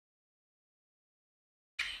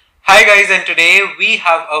Hi guys, and today we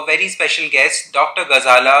have a very special guest, Dr.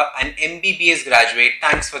 Gazala, an MBBS graduate.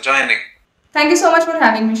 Thanks for joining. Thank you so much for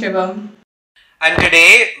having me, Shivam. And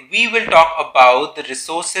today we will talk about the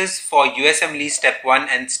resources for USMLE Step 1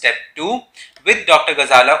 and Step 2 with Dr.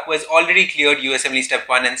 Gazala, who has already cleared USMLE Step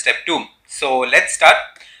 1 and Step 2. So let's start.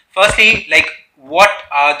 Firstly, what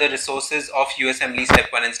are the resources of USMLE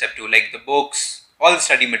Step 1 and Step 2? Like the books, all the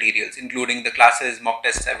study materials, including the classes, mock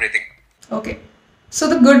tests, everything. Okay. So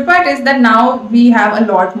the good part is that now we have a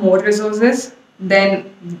lot more resources than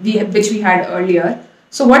which we had earlier.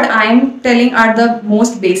 So what I'm telling are the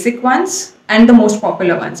most basic ones and the most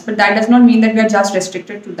popular ones. But that does not mean that we are just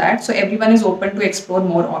restricted to that. So everyone is open to explore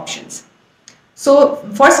more options. So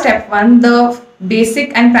for step 1, the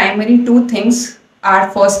basic and primary two things are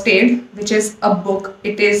first aid, which is a book.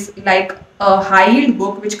 It is like a high-yield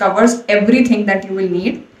book which covers everything that you will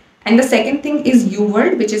need. And the second thing is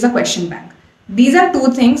Uword, which is a question bank. These are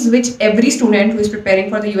two things which every student who is preparing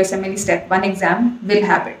for the USMLE Step 1 exam will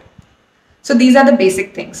have it. So these are the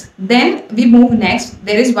basic things. Then we move next.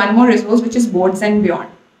 There is one more resource which is Boards and Beyond.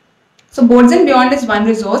 So Boards and Beyond is one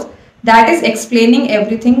resource that is explaining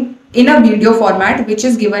everything in a video format which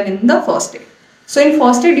is given in the first aid. So in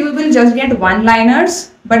first aid you will just get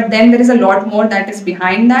one-liners, but then there is a lot more that is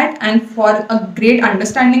behind that, and for a great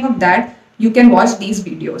understanding of that you can watch these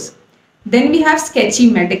videos. Then we have Sketchy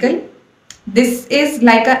Medical. This is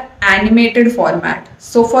like an animated format.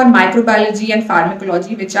 So for microbiology and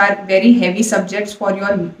pharmacology, which are very heavy subjects for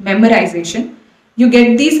your memorization, you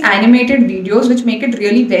get these animated videos which make it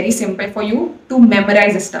really very simple for you to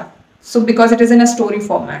memorize stuff. So because it is in a story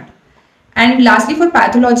format. And lastly, for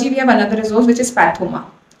pathology, we have another resource which is Pathoma.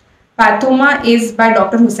 Pathoma is by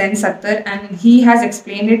Dr. Hussain Sattar, and he has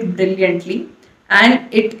explained it brilliantly.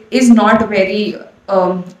 And it is not very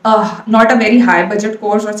not a very high budget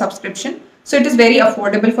course or subscription. So it is very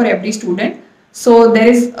affordable for every student. So there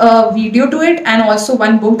is a video to it and also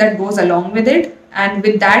one book that goes along with it. And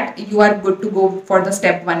with that, you are good to go for the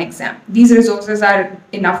step 1 exam. These resources are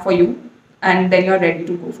enough for you, and then you're ready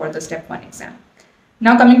to go for the step 1 exam.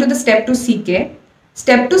 Now coming to the step 2 CK.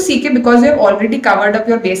 Step 2 CK, because you have already covered up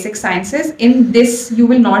your basic sciences, in this you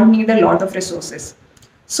will not need a lot of resources.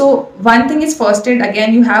 So one thing is first aid.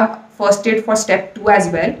 Again, you have first aid for step 2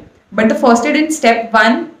 as well. But the first aid in step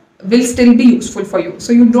 1 will still be useful for you.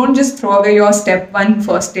 So you don't just throw away your step 1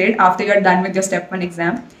 first aid after you're done with your step 1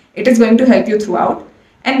 exam. It is going to help you throughout.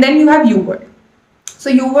 And then you have Uword.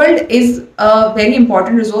 So Uword is a very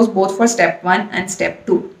important resource both for step 1 and step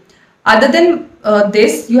 2. Other than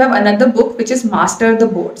this, you have another book which is Master the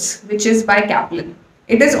Boards, which is by Kaplan.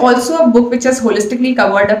 It is also a book which has holistically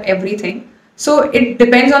covered up everything. So it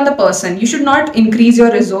depends on the person. You should not increase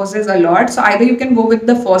your resources a lot. So either you can go with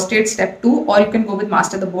the first aid step 2 or you can go with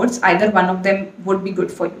Master the Boards. Either one of them would be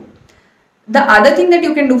good for you. The other thing that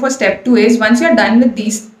you can do for step 2 is once you're done with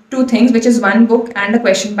these two things, which is one book and a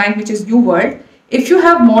question bank, which is Uword, if you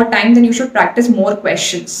have more time, then you should practice more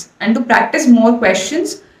questions. And to practice more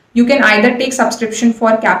questions, you can either take subscription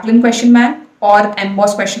for Kaplan question bank or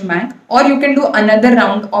Emboss question bank, or you can do another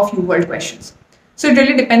round of Uword questions. So it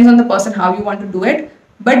really depends on the person how you want to do it.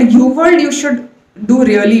 But Uword you should do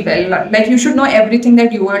really well. Like you should know everything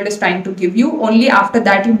that Uword is trying to give you. Only after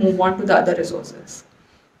that you move on to the other resources.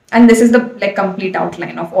 And this is the complete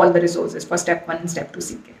outline of all the resources for step 1 and step 2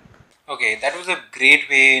 CK. Okay, that was a great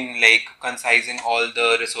way in concising all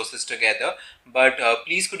the resources together. But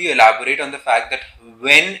please could you elaborate on the fact that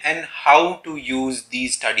when and how to use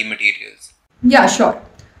these study materials? Yeah, sure.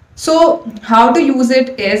 So how to use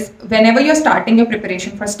it is whenever you're starting your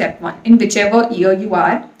preparation for step 1, in whichever year you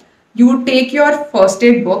are, you take your first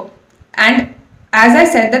aid book, and as I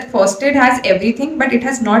said that first aid has everything, but it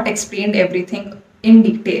has not explained everything in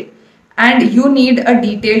detail. And you need a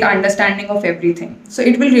detailed understanding of everything. So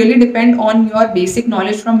it will really depend on your basic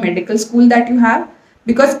knowledge from medical school that you have,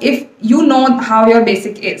 because if you know how your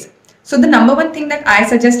basic is. So the number one thing that I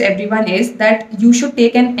suggest everyone is that you should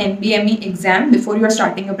take an NBME exam before you are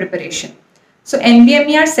starting your preparation. So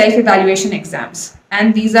NBME are self-evaluation exams,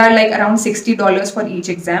 and these are like around $60 for each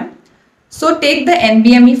exam. So take the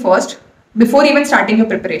NBME first before even starting your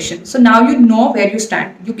preparation. So now you know where you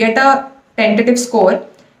stand. You get a tentative score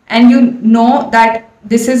and you know that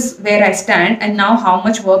this is where I stand and now how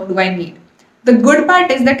much work do I need. The good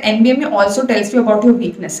part is that NBME also tells you about your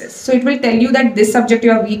weaknesses. So it will tell you that this subject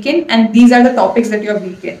you are weak in and these are the topics that you are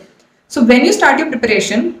weak in. So when you start your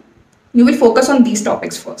preparation, you will focus on these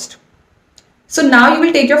topics first. So now you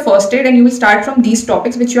will take your first aid and you will start from these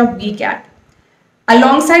topics which you are weak at.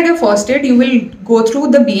 Alongside your first aid, you will go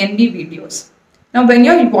through the BNB videos. Now when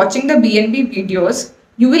you are watching the BNB videos,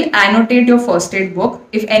 you will annotate your first aid book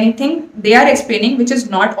if anything they are explaining which is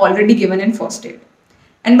not already given in first aid.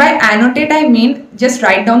 And by annotate, I mean just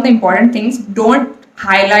write down the important things. Don't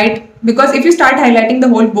highlight, because if you start highlighting, the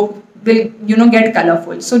whole book will get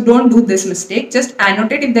colorful. So don't do this mistake. Just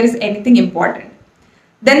annotate if there is anything important.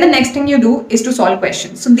 Then the next thing you do is to solve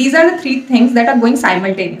questions. So these are the three things that are going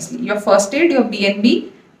simultaneously. Your first aid, your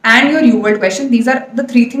BNB, and your Uword question. These are the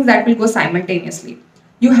three things that will go simultaneously.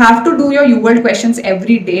 You have to do your Uword questions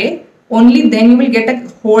every day. Only then you will get a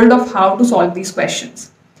hold of how to solve these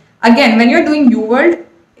questions. Again, when you're doing Uword,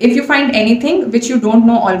 if you find anything which you don't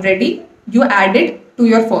know already, you add it to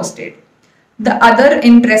your first aid. The other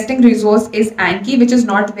interesting resource is Anki, which is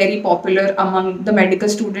not very popular among the medical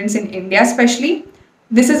students in India especially.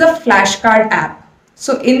 This is a flashcard app.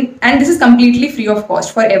 And this is completely free of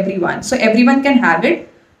cost for everyone. So everyone can have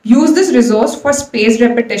it. Use this resource for spaced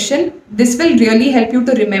repetition. This will really help you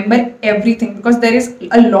to remember everything because there is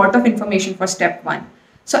a lot of information for step 1.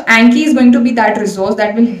 So Anki is going to be that resource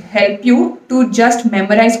that will help you to just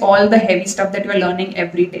memorize all the heavy stuff that you are learning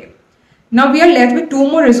every day. Now we are left with 2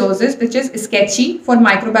 more resources, which is Sketchy for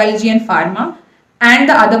microbiology and pharma, and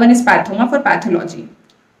the other one is Pathoma for pathology.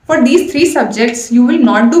 For these 3 subjects, you will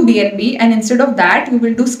not do BNB, and instead of that, you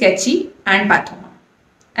will do Sketchy and Pathoma.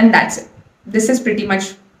 And that's it. This is pretty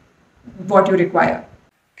much what you require.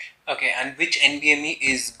 Okay, and which NVME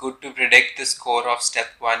is good to predict the score of step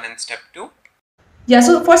 1 and step 2? Yeah,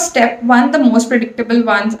 so for step 1, the most predictable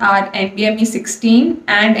ones are NBME 16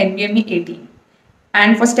 and NVME 18.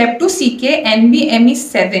 And for step 2 CK, NBME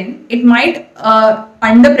 7, it might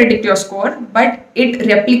under predict your score, but it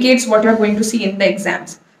replicates what you're going to see in the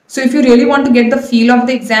exams. So if you really want to get the feel of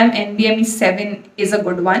the exam, NBME 7 is a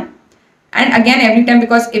good one. And again, every time,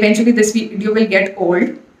 because eventually this video will get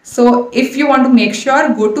old. So if you want to make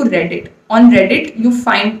sure, go to Reddit. On Reddit, you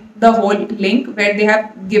find the whole link where they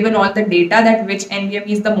have given all the data that which NVME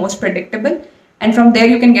is the most predictable. And from there,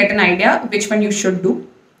 you can get an idea which one you should do.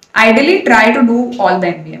 Ideally, try to do all the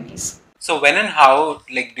NVMEs. So when and how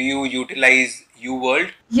do you utilize Uword?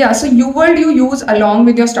 Yeah, so Uword you use along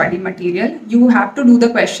with your study material. You have to do the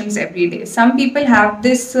questions every day. Some people have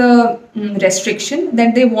this restriction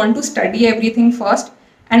that they want to study everything first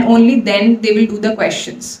and only then they will do the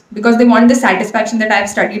questions because they want the satisfaction that I have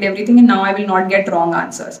studied everything and now I will not get wrong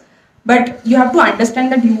answers. But you have to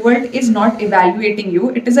understand that Uword is not evaluating you.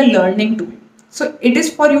 It is a learning tool. So it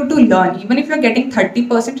is for you to learn. Even if you're getting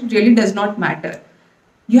 30%, it really does not matter.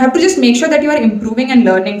 You have to just make sure that you are improving and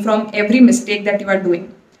learning from every mistake that you are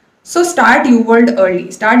doing. So start Uword early,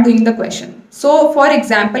 start doing the question. So for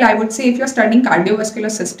example, I would say if you're studying cardiovascular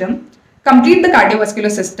system, complete the cardiovascular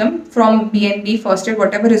system from BNB, first aid,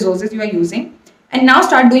 whatever resources you are using, and now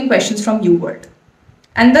start doing questions from Uword.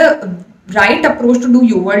 And the right approach to do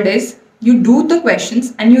Uword is you do the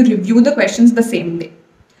questions and you review the questions the same day.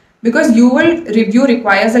 Because Uword review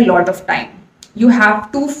requires a lot of time. You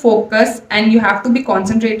have to focus and you have to be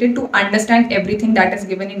concentrated to understand everything that is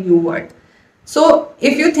given in Uword. So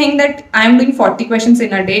if you think that I'm doing 40 questions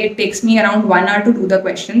in a day, it takes me around 1 hour to do the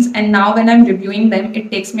questions. And now when I'm reviewing them,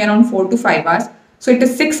 it takes me around 4 to 5 hours. So it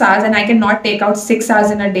is 6 hours and I cannot take out 6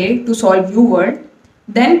 hours in a day to solve Uword.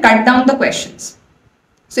 Then cut down the questions.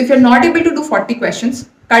 So if you're not able to do 40 questions,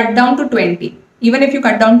 cut down to 20. Even if you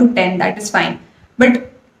cut down to 10, that is fine. But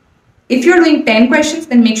if you're doing 10 questions,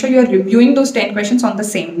 then make sure you're reviewing those 10 questions on the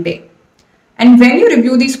same day. And when you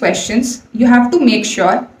review these questions, you have to make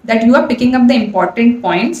sure that you are picking up the important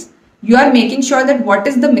points. You are making sure that what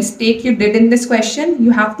is the mistake you did in this question.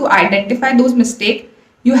 You have to identify those mistakes.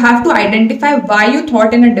 You have to identify why you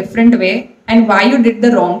thought in a different way and why you did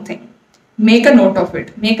the wrong thing. Make a note of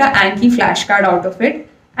it. Make an Anki flashcard out of it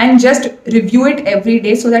and just review it every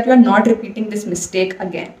day so that you are not repeating this mistake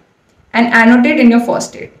again. And annotate in your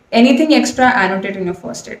first aid. Anything extra, annotate in your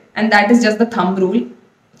first aid. And that is just the thumb rule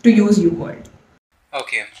to use Uword.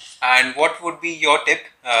 Okay. And what would be your tip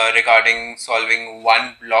regarding solving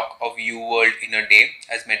one block of Uword in a day,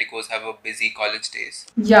 as Medicos have a busy college days?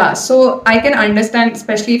 Yeah, so I can understand,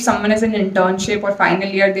 especially if someone is in internship or final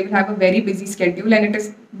year, they will have a very busy schedule and it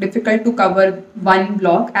is difficult to cover one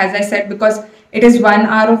block, as I said, because it is 1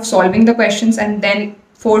 hour of solving the questions and then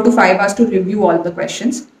 4 to 5 hours to review all the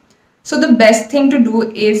questions. So the best thing to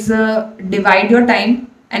do is divide your time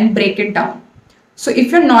and break it down. So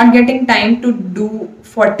if you're not getting time to do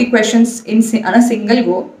 40 questions on a single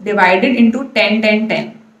go, divide it into 10, 10,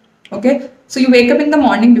 10. Okay. So you wake up in the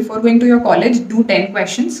morning before going to your college, do 10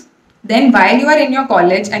 questions. Then while you are in your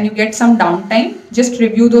college and you get some downtime, just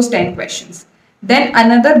review those 10 questions. Then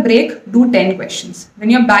another break, do 10 questions. When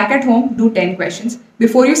you're back at home, do 10 questions.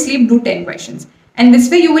 Before you sleep, do 10 questions. And this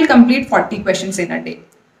way you will complete 40 questions in a day.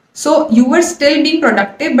 So you were still being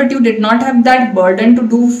productive, but you did not have that burden to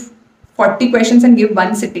do 40 questions and give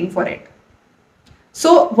one sitting for it.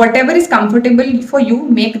 So whatever is comfortable for you,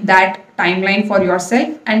 make that timeline for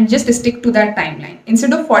yourself and just stick to that timeline.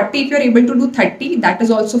 Instead of 40, if you're able to do 30, that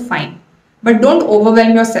is also fine. But don't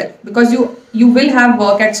overwhelm yourself, because you will have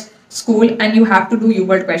work at school and you have to do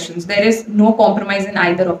Uword questions. There is no compromise in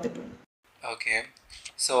either of the two. Okay.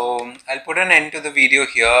 So I'll put an end to the video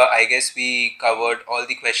here. I guess we covered all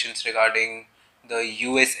the questions regarding the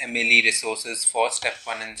USMLE resources for step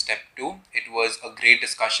 1 and step 2. It was a great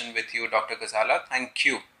discussion with you, Dr. Gazala. Thank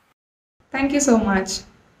you. Thank you so much.